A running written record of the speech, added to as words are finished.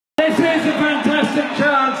is a fantastic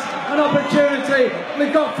chance, an opportunity.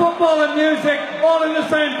 We've got football and music all in the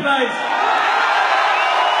same place.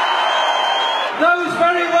 Those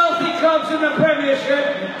very wealthy clubs in the Premiership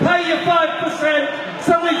pay you 5%,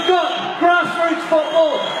 so we've got grassroots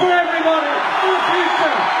football for everybody in the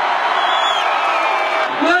future.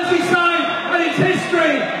 Merseyside and its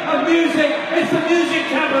history of music, it's the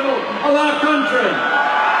music capital of our country.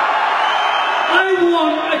 I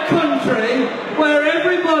want a country where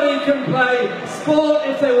everybody can play sport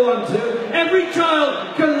if they want to, every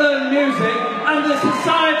child can learn music, and the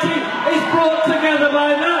society is brought together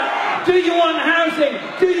by that. Do you want housing?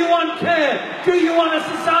 Do you want care? Do you want a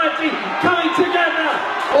society coming together?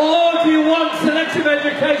 Or do you want selective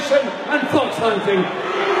education and fox hunting?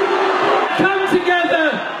 Come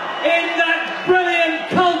together in that brilliant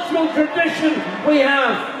cultural tradition we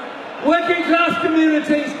have. Working class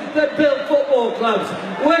communities that build football clubs,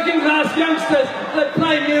 working class youngsters that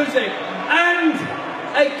play music, and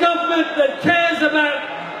a government that cares about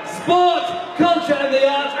sport, culture and the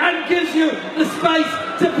arts and gives you the space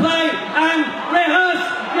to play and rehearse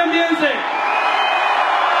your music.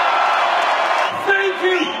 Thank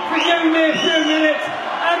you for giving me a few minutes,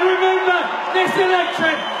 and remember, this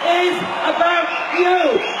election is about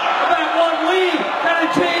you, about what we can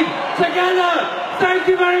achieve together. Thank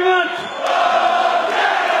you very much.